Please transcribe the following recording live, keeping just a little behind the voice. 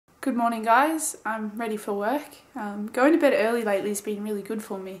Good morning guys, I'm ready for work. Going to bed early lately has been really good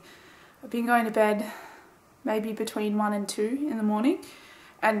for me. I've been going to bed maybe between 1 and 2 in the morning,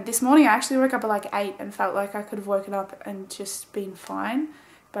 and this morning I actually woke up at like 8 and felt like I could have woken up and just been fine,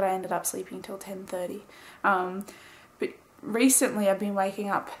 but I ended up sleeping till 10:30. But recently I've been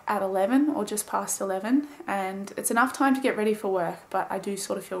waking up at 11 or just past 11, and it's enough time to get ready for work, but I do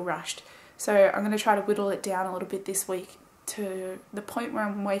sort of feel rushed. So I'm going to try to whittle it down a little bit this week to the point where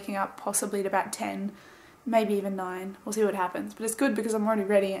I'm waking up possibly at about 10, maybe even 9. We'll see what happens. But it's good because I'm already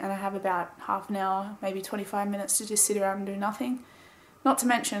ready and I have about half an hour, maybe 25 minutes to just sit around and do nothing. Not to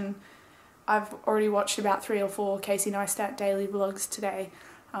mention, I've already watched about 3 or 4 Casey Neistat daily vlogs today,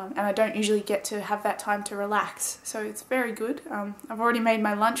 and I don't usually get to have that time to relax, so it's very good. I've already made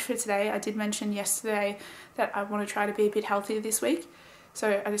my lunch for today. I did mention yesterday that I want to try to be a bit healthier this week,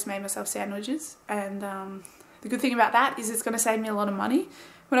 so I just made myself sandwiches, and the good thing about that is it's going to save me a lot of money.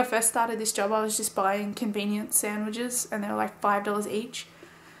 When I first started this job, I was just buying convenience sandwiches and they were like $5 each.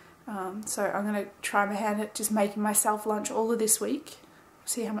 So I'm going to try my hand at just making myself lunch all of this week,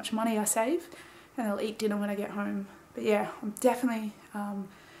 see how much money I save, and I'll eat dinner when I get home. But yeah, I'm definitely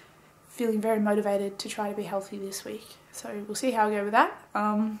feeling very motivated to try to be healthy this week. So we'll see how I go with that.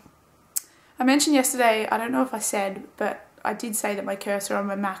 I mentioned yesterday, I don't know if I said, but I did say that my cursor on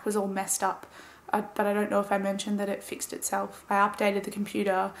my Mac was all messed up. But I don't know if I mentioned that it fixed itself. I updated the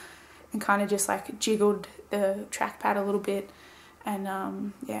computer and kind of just like jiggled the trackpad a little bit, and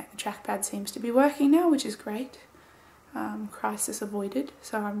yeah, the trackpad seems to be working now, which is great. Crisis avoided,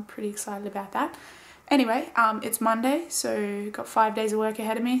 so I'm pretty excited about that. Anyway, it's Monday, so got 5 days of work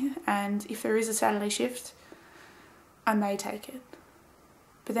ahead of me, and if there is a Saturday shift, I may take it.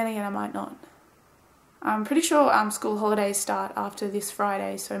 But then again, I might not. I'm pretty sure school holidays start after this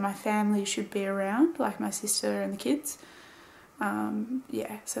Friday, so my family should be around, like my sister and the kids.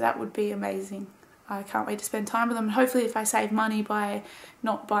 Yeah, so that would be amazing. I can't wait to spend time with them. Hopefully if I save money by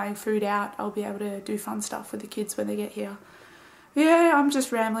not buying food out, I'll be able to do fun stuff with the kids when they get here. Yeah, I'm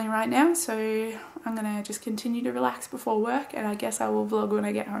just rambling right now, so I'm going to just continue to relax before work, and I guess I will vlog when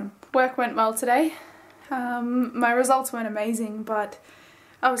I get home. Work went well today. My results weren't amazing, but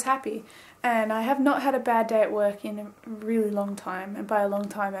I was happy. And I have not had a bad day at work in a really long time, and by a long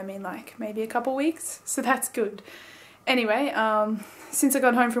time I mean like maybe a couple weeks, so that's good. Anyway, since I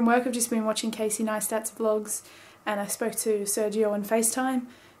got home from work I've just been watching Casey Neistat's vlogs, and I spoke to Sergio on FaceTime,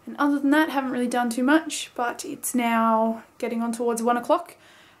 and other than that haven't really done too much, but it's now getting on towards 1 o'clock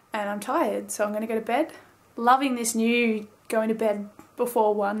and I'm tired, so I'm going to go to bed. Loving this new going to bed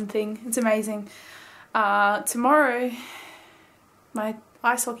before 1 thing, it's amazing. Tomorrow my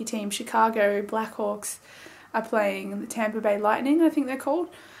ice hockey team, Chicago Blackhawks, are playing the Tampa Bay Lightning, I think they're called.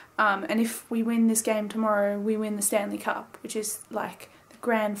 And if we win this game tomorrow, we win the Stanley Cup, which is like the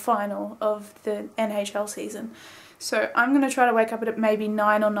grand final of the NHL season. So I'm going to try to wake up at maybe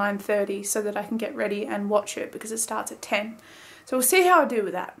 9 or 9:30 so that I can get ready and watch it, because it starts at 10. So we'll see how I do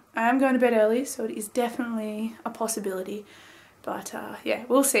with that. I am going to bed early, so it is definitely a possibility. But yeah,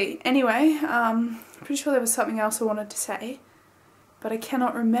 we'll see. Anyway, I'm pretty sure there was something else I wanted to say, but I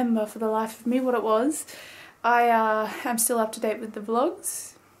cannot remember for the life of me what it was. I am still up to date with the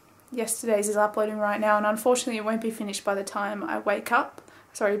vlogs. Yesterday's is uploading right now, and unfortunately it won't be finished by the time I wake up.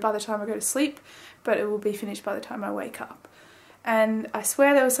 Sorry, by the time I go to sleep, but it will be finished by the time I wake up. And I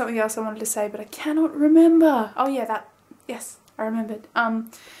swear there was something else I wanted to say, but I cannot remember. Oh yeah, yes, I remembered.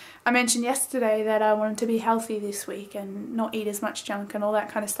 I mentioned yesterday that I wanted to be healthy this week and not eat as much junk and all that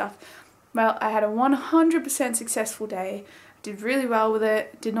kind of stuff. Well, I had a 100% successful day. Did really well with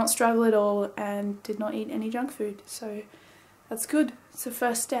it, did not struggle at all, and did not eat any junk food. So that's good. It's the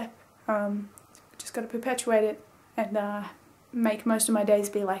first step. Just got to perpetuate it and make most of my days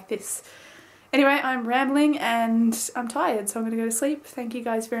be like this. Anyway, I'm rambling and I'm tired, so I'm going to go to sleep. Thank you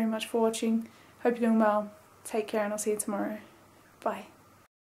guys very much for watching. Hope you're doing well. Take care, and I'll see you tomorrow. Bye.